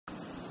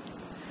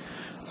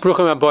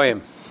Bruchim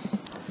Aboyim.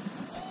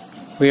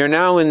 We are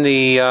now in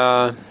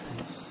the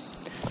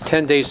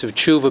 10 days of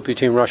tshuva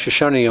between Rosh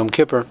Hashanah and Yom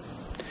Kippur.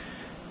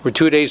 We're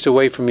 2 days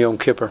away from Yom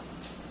Kippur.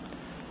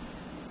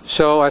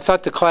 So I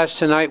thought the class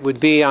tonight would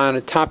be on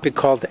a topic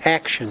called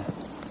action.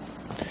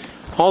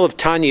 All of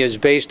Tanya is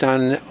based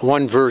on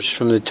one verse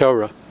from the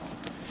Torah. It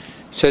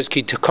says,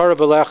 Ki tekarav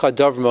elecha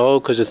davar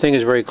ma'od, because the thing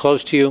is very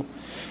close to you.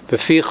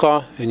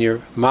 Beficha, in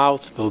your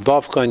mouth,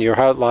 belvavcha, in your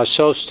heart,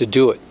 lasos, to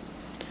do it.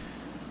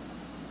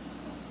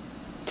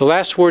 The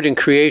last word in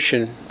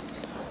creation,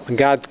 when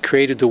God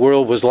created the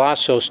world, was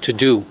lasos, to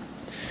do.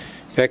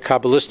 In fact,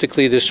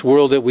 Kabbalistically, this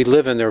world that we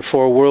live in, there are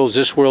 4 worlds.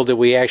 This world that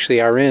we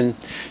actually are in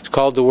is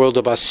called the world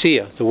of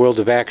Asiya, the world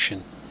of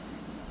action.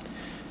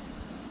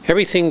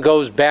 Everything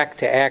goes back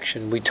to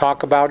action. We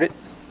talk about it,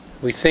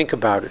 we think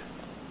about it.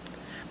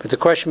 But the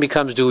question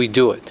becomes, do we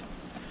do it?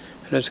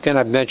 And as again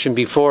I've mentioned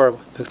before,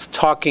 the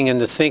talking and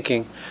the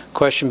thinking, the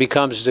question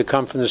becomes, does it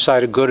come from the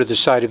side of good or the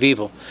side of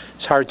evil?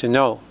 It's hard to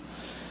know,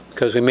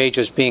 because we may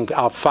just being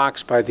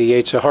outfoxed by the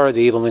Yetzer Hara,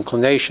 the evil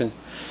inclination,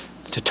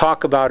 to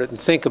talk about it and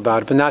think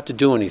about it, but not to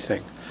do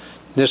anything.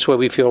 This way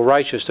we feel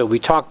righteous that we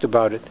talked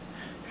about it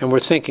and we're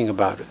thinking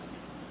about it.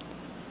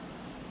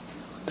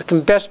 It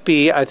can best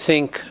be, I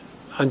think,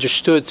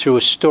 understood through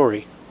a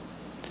story.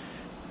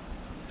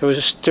 There was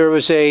a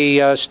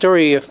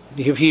story a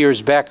few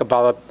years back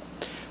about a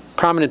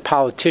prominent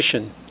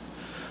politician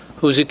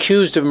who was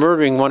accused of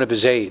murdering one of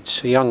his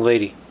aides, a young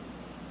lady.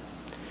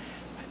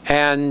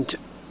 And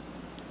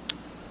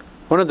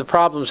one of the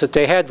problems that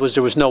they had was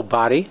there was no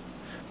body,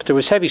 but there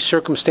was heavy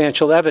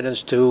circumstantial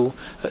evidence to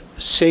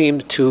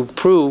seem to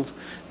prove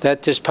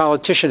that this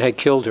politician had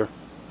killed her.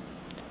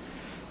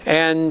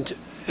 And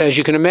as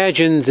you can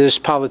imagine, this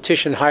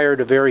politician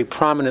hired a very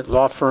prominent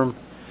law firm,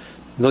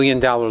 $1 million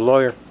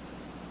lawyer,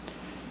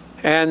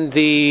 and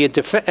the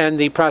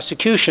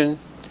prosecution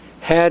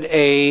had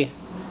an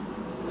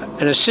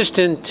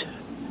assistant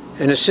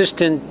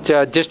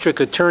district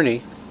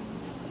attorney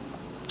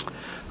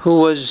who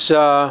was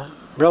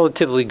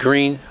relatively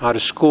green, out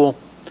of school,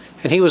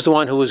 and he was the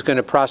one who was going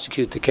to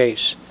prosecute the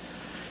case.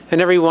 And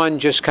everyone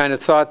just kind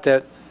of thought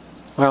that,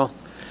 well,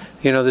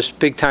 you know, this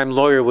big-time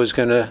lawyer was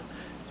going to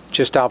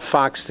just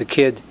outfox the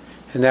kid,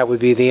 and that would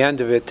be the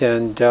end of it,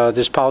 and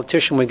this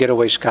politician would get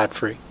away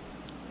scot-free.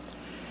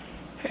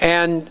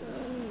 And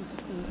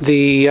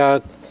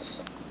the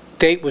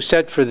date was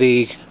set for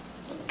the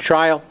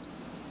trial,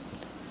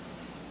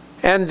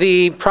 and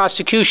the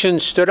prosecution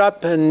stood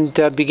up and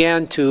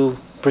began to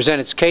present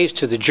its case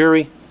to the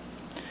jury,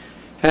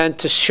 and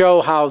to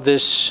show how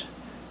this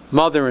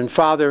mother and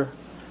father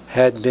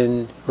had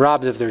been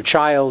robbed of their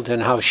child,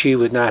 and how she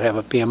would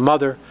not be a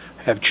mother,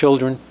 have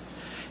children,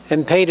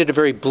 and painted a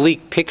very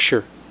bleak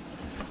picture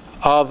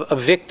of a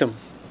victim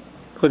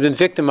who had been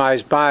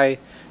victimized by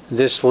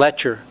this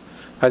lecher,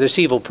 by this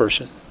evil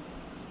person.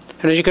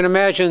 And as you can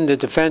imagine, the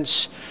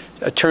defense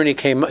attorney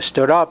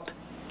stood up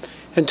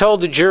and told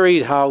the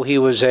jury how he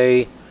was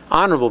an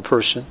honorable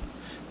person.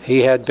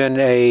 He had been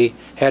he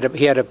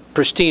had a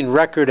pristine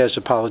record as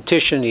a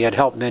politician. He had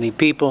helped many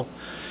people.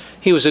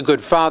 He was a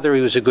good father. He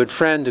was a good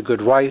friend, a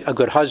good wife, a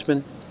good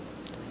husband.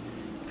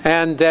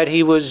 And that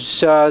he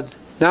was, not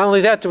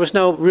only that, there was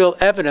no real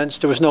evidence,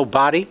 there was no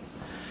body,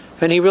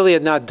 and he really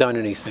had not done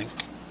anything.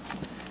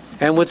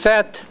 And with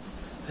that,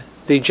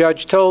 the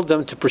judge told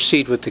them to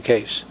proceed with the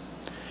case.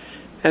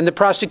 And the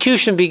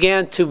prosecution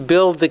began to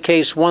build the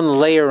case one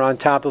layer on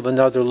top of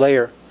another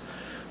layer,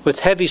 with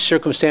heavy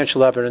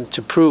circumstantial evidence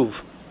to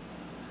prove,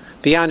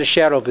 beyond a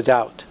shadow of a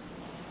doubt,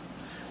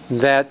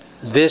 that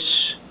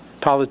this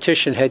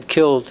politician had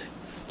killed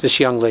this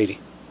young lady.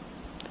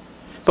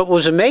 But what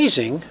was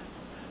amazing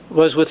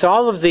was, with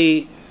all of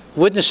the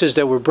witnesses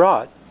that were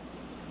brought,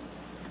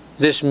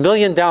 this $1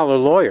 million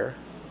lawyer,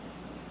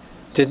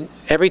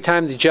 every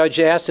time the judge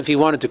asked if he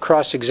wanted to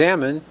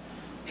cross-examine,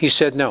 he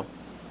said no.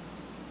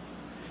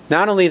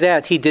 Not only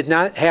that, he did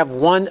not have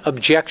one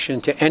objection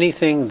to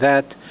anything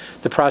that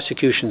the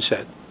prosecution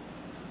said.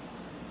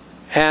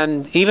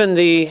 And even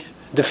the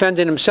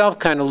defendant himself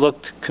kind of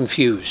looked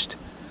confused,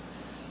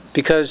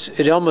 because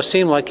it almost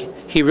seemed like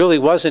he really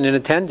wasn't in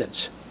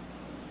attendance,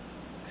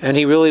 and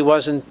he really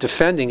wasn't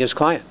defending his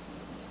client.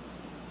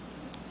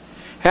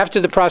 After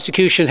the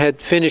prosecution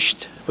had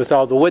finished with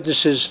all the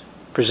witnesses,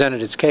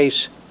 presented its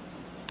case,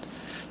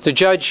 the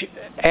judge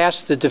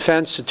asked the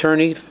defense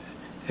attorney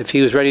if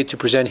he was ready to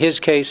present his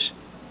case,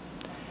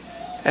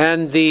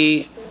 and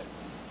the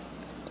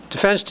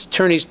defense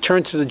attorney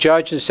turned to the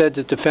judge and said,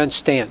 the defense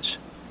stands.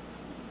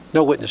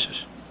 No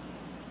witnesses.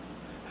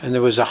 And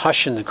there was a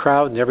hush in the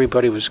crowd, and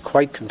everybody was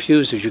quite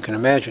confused, as you can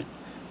imagine.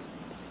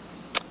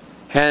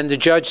 And the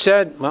judge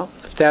said, well,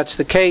 if that's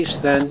the case,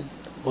 then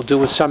we'll do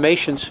with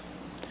summations.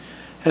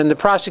 And the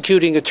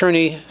prosecuting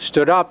attorney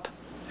stood up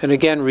and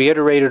again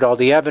reiterated all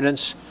the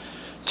evidence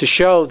to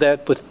show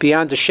that, with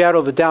beyond a shadow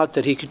of a doubt,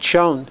 that he could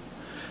shown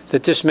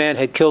that this man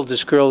had killed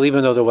this girl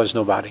even though there was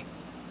no body.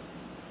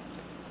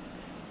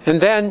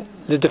 And then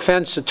the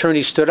defense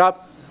attorney stood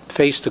up,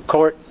 faced the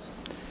court,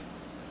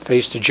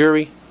 faced the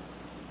jury,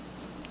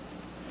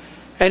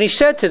 And he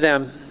said to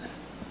them,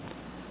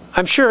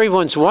 I'm sure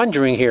everyone's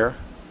wondering here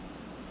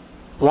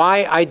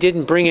why I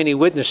didn't bring any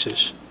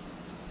witnesses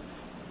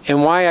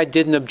and why I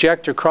didn't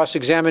object or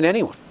cross-examine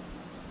anyone.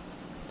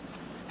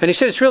 And he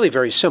said, it's really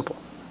very simple.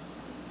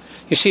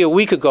 You see, a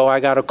week ago, I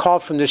got a call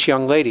from this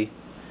young lady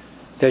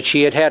that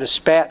she had had a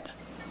spat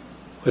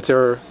with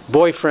her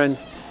boyfriend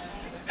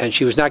and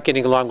she was not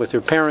getting along with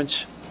her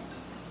parents.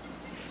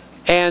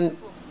 And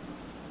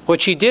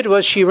what she did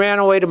was she ran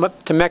away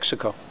to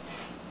Mexico.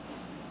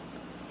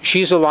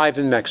 She's alive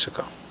in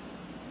Mexico.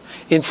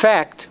 In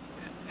fact,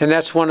 and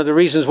that's one of the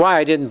reasons why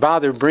I didn't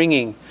bother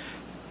bringing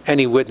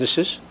any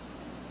witnesses,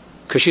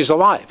 because she's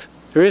alive.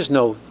 There is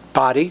no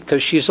body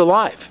because she's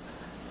alive.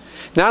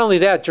 Not only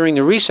that, during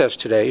the recess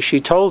today, she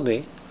told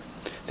me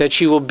that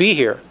she will be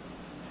here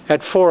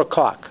at 4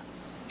 o'clock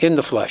in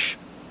the flesh.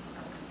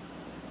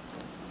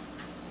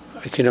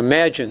 I can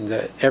imagine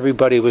that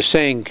everybody was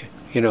saying,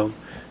 they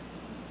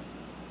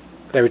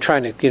were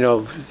trying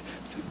to,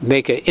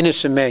 make an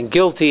innocent man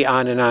guilty,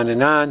 on and on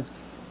and on.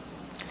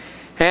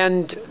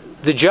 And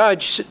the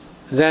judge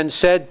then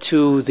said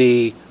to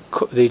the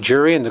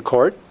jury in the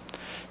court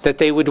that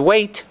they would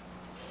wait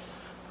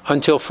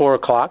until 4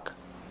 o'clock.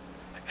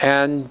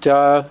 And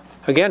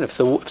again, if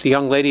the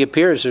young lady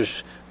appears,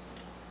 there's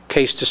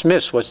case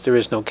dismissed. There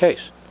is no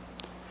case.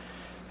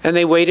 And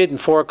they waited,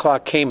 and 4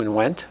 o'clock came and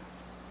went.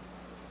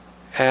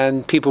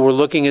 And people were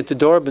looking at the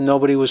door, but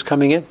nobody was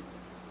coming in.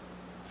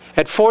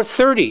 At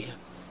 4:30,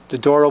 the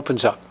door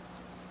opens up.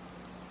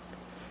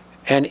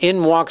 And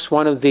in walks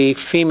one of the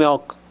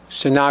female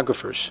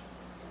stenographers.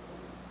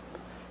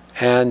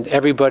 And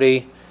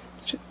everybody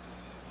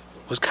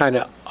was kind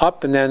of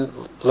up and then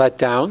let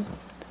down.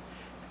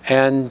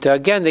 And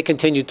again, they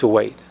continued to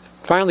wait.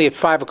 Finally, at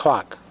 5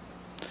 o'clock,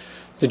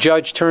 the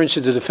judge turns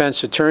to the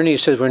defense attorney. He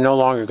says, we're no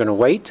longer going to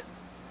wait.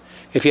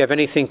 If you have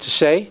anything to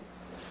say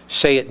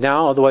it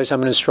now. Otherwise, I'm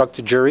going to instruct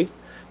the jury,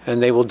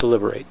 and they will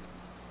deliberate.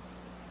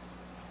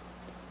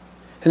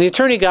 And the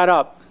attorney got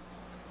up,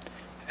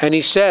 and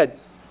he said,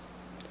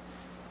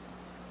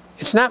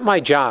 it's not my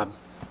job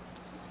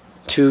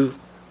to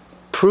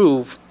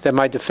prove that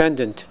my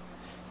defendant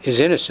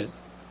is innocent.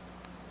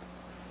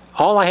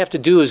 All I have to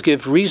do is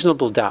give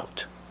reasonable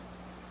doubt.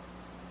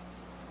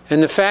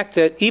 And the fact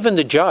that even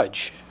the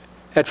judge,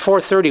 at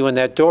 4:30 when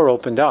that door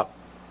opened up,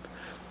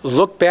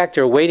 looked back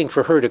there waiting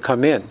for her to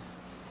come in,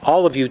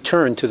 all of you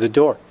turned to the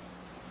door.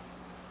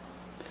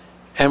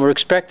 And we're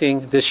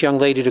expecting this young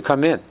lady to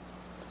come in.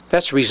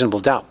 That's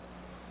reasonable doubt.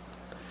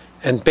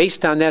 And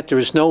based on that, there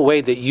is no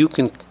way that you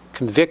can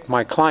convict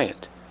my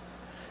client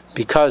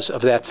because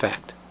of that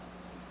fact.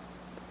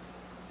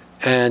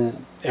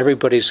 And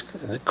everybody's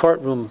in the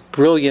courtroom,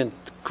 brilliant,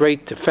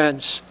 great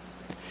defense.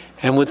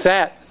 And with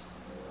that,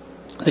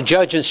 the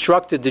judge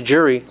instructed the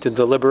jury to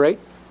deliberate,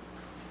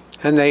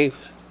 and they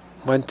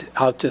went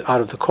out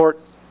of the court.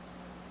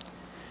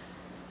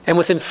 And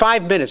within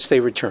 5 minutes, they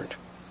returned.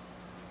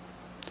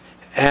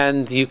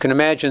 And you can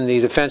imagine the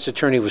defense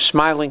attorney was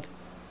smiling.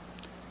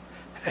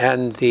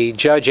 And the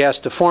judge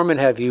asked the foreman,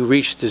 have you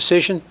reached a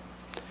decision?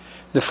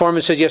 The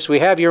foreman said, yes, we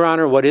have, Your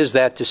Honor. What is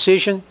that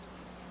decision?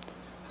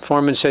 The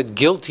foreman said,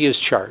 guilty as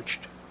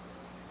charged.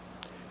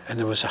 And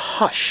there was a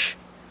hush.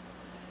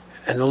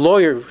 And the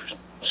lawyer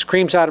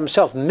screams out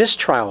himself,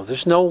 mistrial.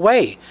 There's no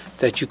way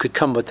that you could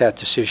come with that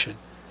decision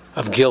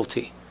of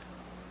guilty.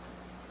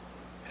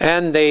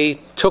 And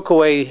they took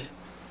away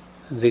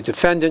the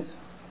defendant.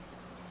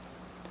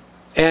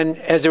 And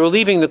as they were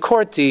leaving the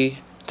court, the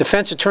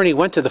defense attorney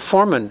went to the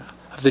foreman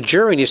of the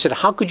jury and he said,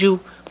 how could you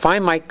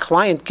find my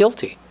client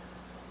guilty?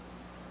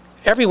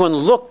 Everyone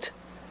looked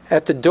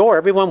at the door.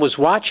 Everyone was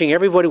watching.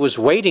 Everybody was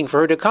waiting for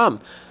her to come.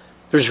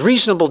 There's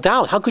reasonable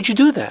doubt. How could you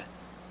do that?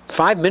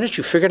 5 minutes,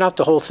 you figured out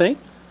the whole thing?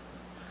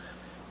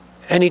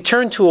 And he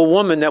turned to a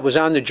woman that was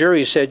on the jury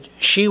and said,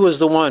 she was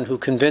the one who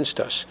convinced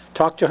us.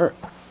 Talk to her.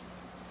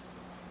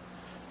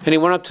 And he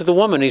went up to the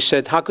woman and he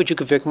said, how could you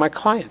convict my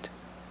client?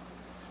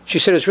 She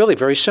said, it's really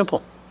very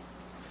simple.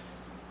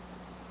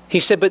 He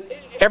said, but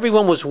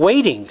everyone was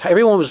waiting.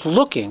 Everyone was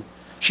looking.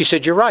 She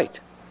said, you're right.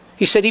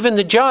 He said, even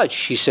the judge.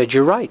 She said,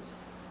 you're right.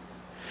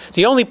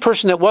 The only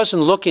person that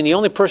wasn't looking, the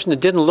only person that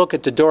didn't look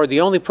at the door,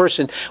 the only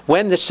person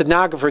when the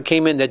stenographer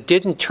came in that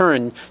didn't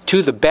turn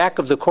to the back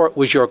of the court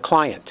was your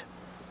client.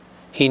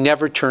 He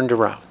never turned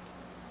around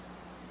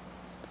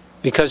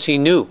because he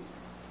knew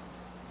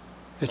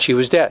that she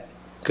was dead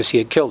because he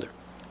had killed her.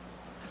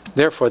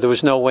 Therefore, there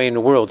was no way in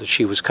the world that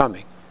she was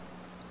coming.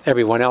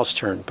 Everyone else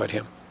turned but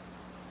him.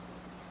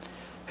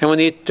 And when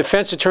the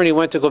defense attorney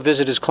went to go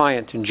visit his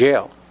client in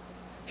jail,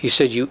 he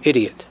said, you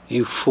idiot,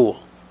 you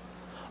fool.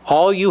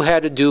 All you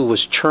had to do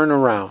was turn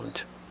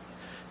around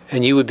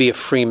and you would be a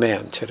free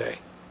man today.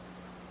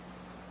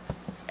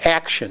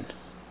 Action.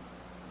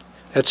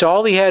 That's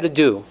all he had to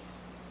do.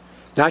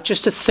 Not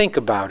just to think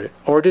about it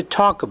or to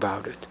talk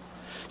about it.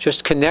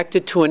 Just connect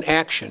it to an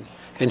action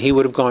and he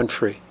would have gone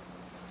free.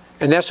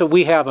 And that's what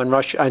we have on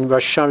Rosh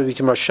Hashanah,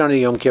 between Rosh Hashanah and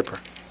Yom Kippur.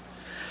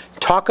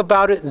 Talk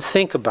about it and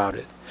think about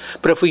it.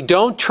 But if we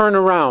don't turn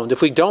around,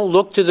 if we don't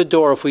look to the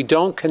door, if we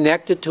don't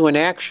connect it to an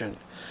action,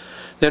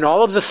 then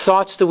all of the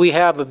thoughts that we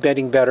have of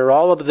getting better,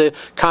 all of the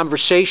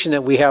conversation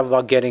that we have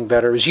about getting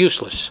better is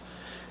useless.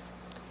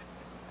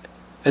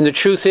 And the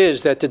truth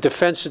is that the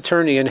defense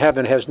attorney in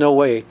heaven has no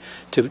way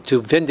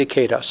to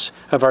vindicate us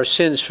of our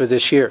sins for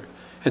this year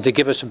and to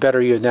give us a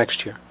better year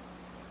next year.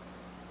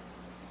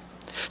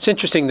 It's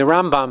interesting, the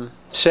Rambam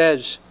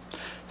says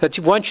that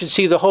one should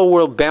see the whole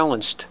world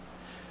balanced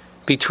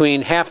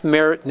between half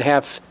merit and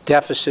half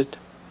deficit,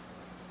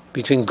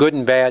 between good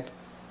and bad,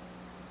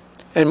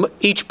 and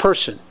each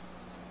person.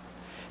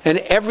 And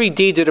every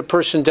deed that a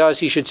person does,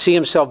 he should see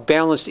himself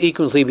balanced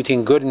equally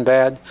between good and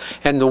bad.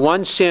 And the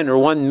one sin or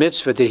one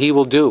mitzvah that he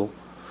will do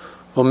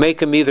will make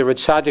him either a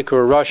tzaddik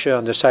or a rasha,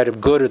 on the side of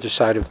good or the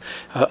side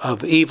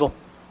of evil,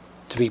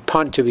 to be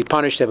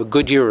punished, to have a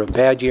good year or a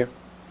bad year.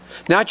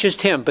 Not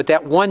just him, but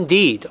that one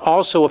deed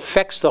also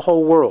affects the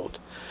whole world.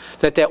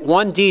 That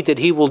one deed that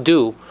he will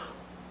do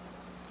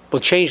will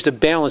change the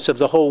balance of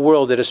the whole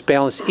world, that is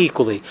balanced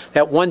equally.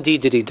 That one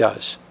deed that he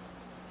does.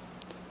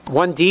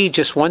 One deed,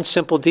 just one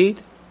simple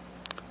deed.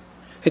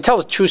 They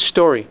tell a true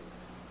story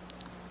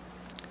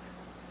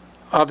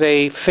of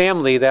a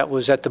family that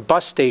was at the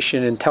bus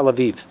station in Tel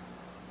Aviv.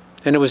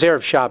 And it was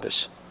Erev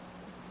Shabbos.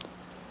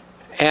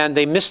 And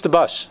they missed the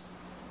bus.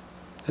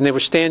 And they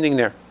were standing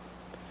there.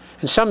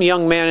 And some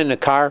young man in a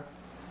car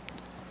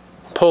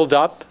pulled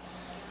up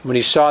when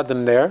he saw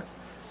them there.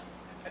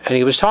 And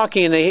he was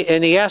talking,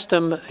 and he asked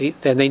them,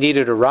 and they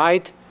needed a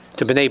ride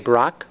to Bnei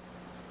Brak.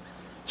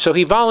 So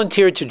he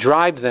volunteered to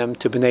drive them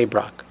to Bnei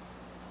Brak.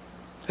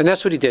 And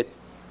that's what he did.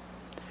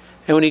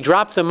 And when he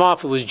dropped them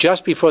off, it was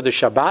just before the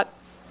Shabbat.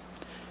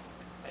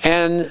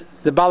 And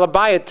the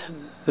Balabayat,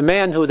 the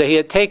man who he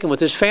had taken with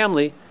his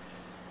family,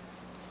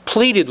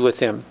 pleaded with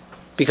him,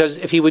 because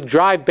if he would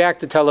drive back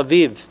to Tel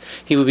Aviv,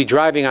 he would be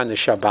driving on the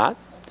Shabbat.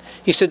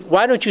 He said,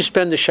 why don't you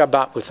spend the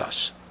Shabbat with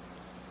us?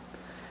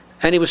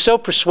 And he was so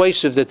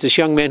persuasive that this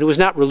young man, who was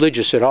not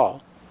religious at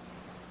all,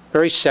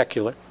 very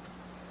secular,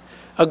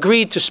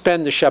 agreed to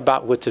spend the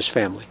Shabbat with his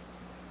family.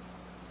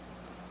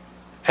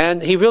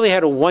 And he really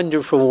had a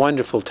wonderful,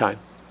 wonderful time.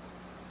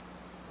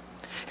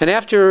 And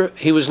after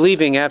he was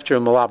leaving, after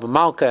Malava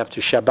Malka,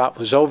 after Shabbat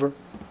was over,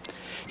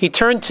 he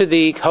turned to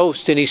the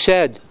host and he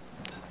said,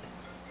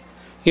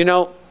 you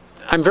know,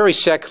 I'm very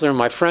secular,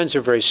 my friends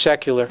are very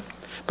secular,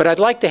 but I'd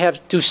like to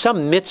do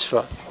some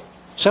mitzvah,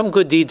 some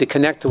good deed to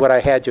connect to what I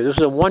had here. This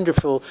was a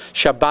wonderful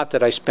Shabbat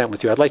that I spent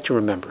with you. I'd like to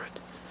remember it.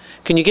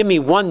 Can you give me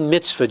one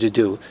mitzvah to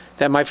do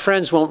that my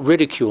friends won't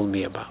ridicule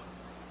me about?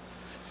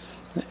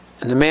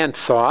 And the man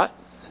thought,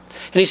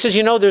 and he says,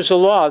 you know, there's a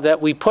law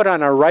that we put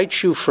on our right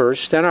shoe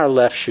first, then our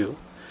left shoe,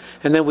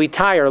 and then we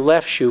tie our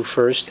left shoe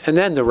first, and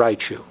then the right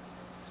shoe.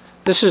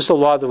 This is the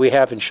law that we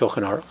have in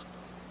Shulchan Aruch.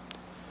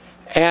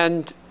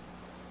 And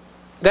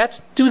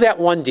do that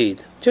one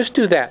deed. Just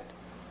do that,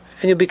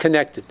 and you'll be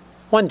connected.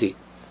 One deed.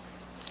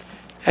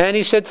 And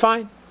he said,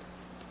 fine.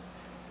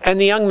 And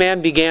the young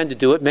man began to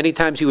do it. Many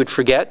times he would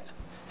forget,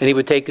 and he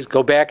would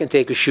go back and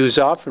take his shoes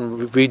off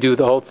and redo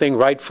the whole thing,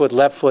 right foot,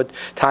 left foot,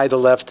 tie the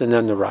left and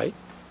then the right.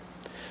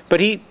 But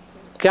he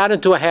got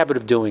into a habit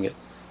of doing it.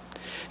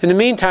 In the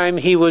meantime,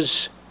 he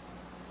was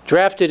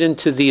drafted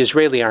into the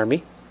Israeli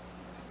army,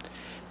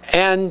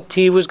 and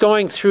he was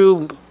going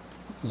through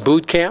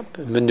boot camp,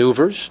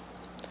 maneuvers.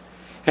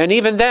 And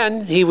even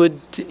then,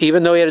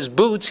 even though he had his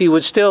boots, he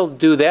would still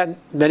do that.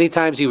 Many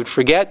times he would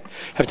forget,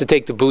 have to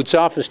take the boots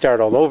off and start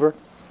all over.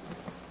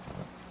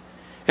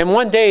 And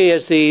one day,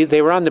 as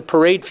they were on the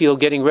parade field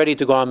getting ready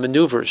to go on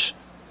maneuvers,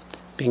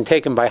 being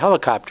taken by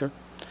helicopter,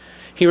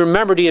 he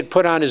remembered he had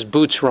put on his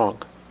boots wrong.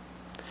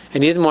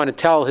 And he didn't want to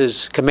tell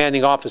his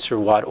commanding officer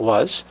what it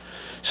was.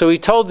 So he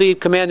told the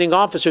commanding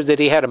officer that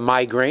he had a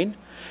migraine,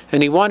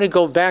 and he wanted to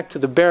go back to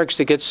the barracks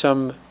to get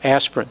some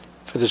aspirin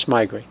for this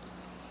migraine.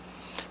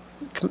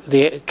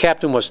 The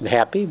captain wasn't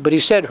happy, but he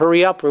said,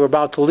 hurry up, we're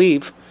about to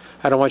leave.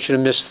 I don't want you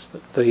to miss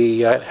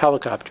the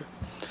helicopter.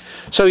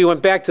 So he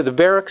went back to the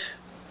barracks,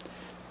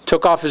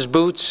 took off his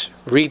boots,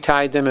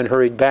 retied them, and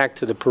hurried back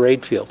to the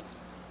parade field.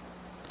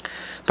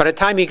 By the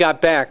time he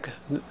got back,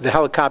 the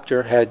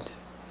helicopter had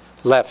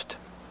left.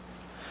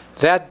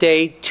 That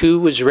day,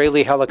 2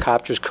 Israeli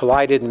helicopters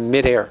collided in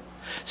midair.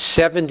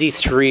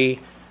 73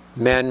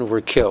 men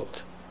were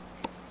killed.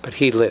 But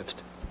he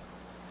lived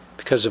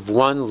because of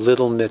one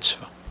little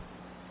mitzvah.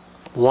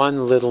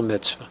 One little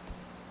mitzvah.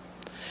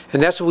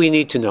 And that's what we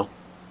need to know.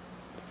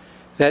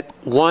 That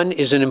 1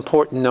 is an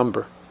important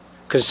number.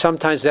 Because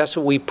sometimes that's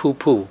what we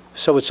poo-poo.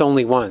 So it's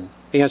only 1.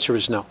 The answer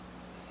is no.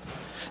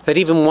 That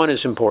even 1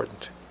 is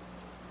important.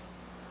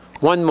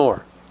 1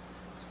 more.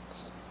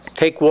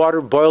 Take water,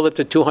 boil it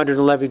to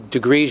 211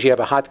 degrees, you have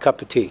a hot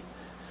cup of tea.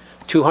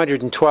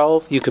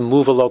 212, you can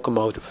move a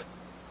locomotive.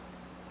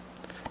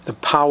 The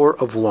power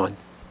of 1.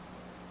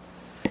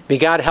 May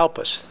God help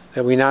us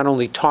that we not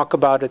only talk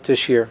about it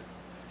this year,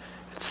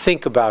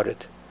 think about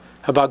it,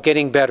 about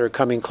getting better,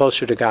 coming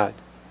closer to God,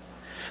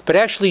 but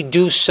actually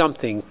do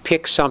something,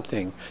 pick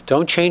something.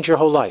 Don't change your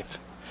whole life.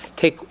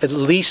 Take at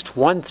least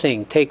one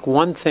thing, take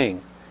one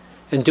thing,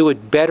 and do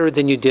it better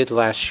than you did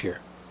last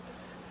year.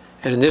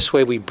 And in this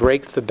way, we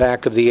break the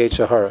back of the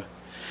Yetzer Hara.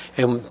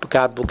 And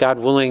God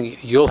willing,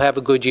 you'll have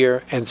a good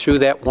year. And through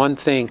that one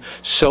thing,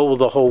 so will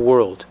the whole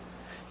world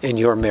in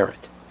your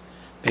merit.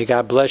 May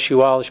God bless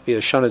you all. It should be a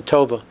Shana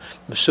Tova,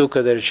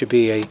 Masuka, that it should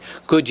be a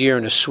good year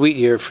and a sweet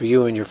year for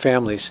you and your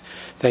families.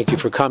 Thank you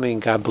for coming.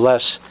 God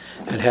bless,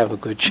 and have a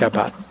good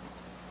Shabbat.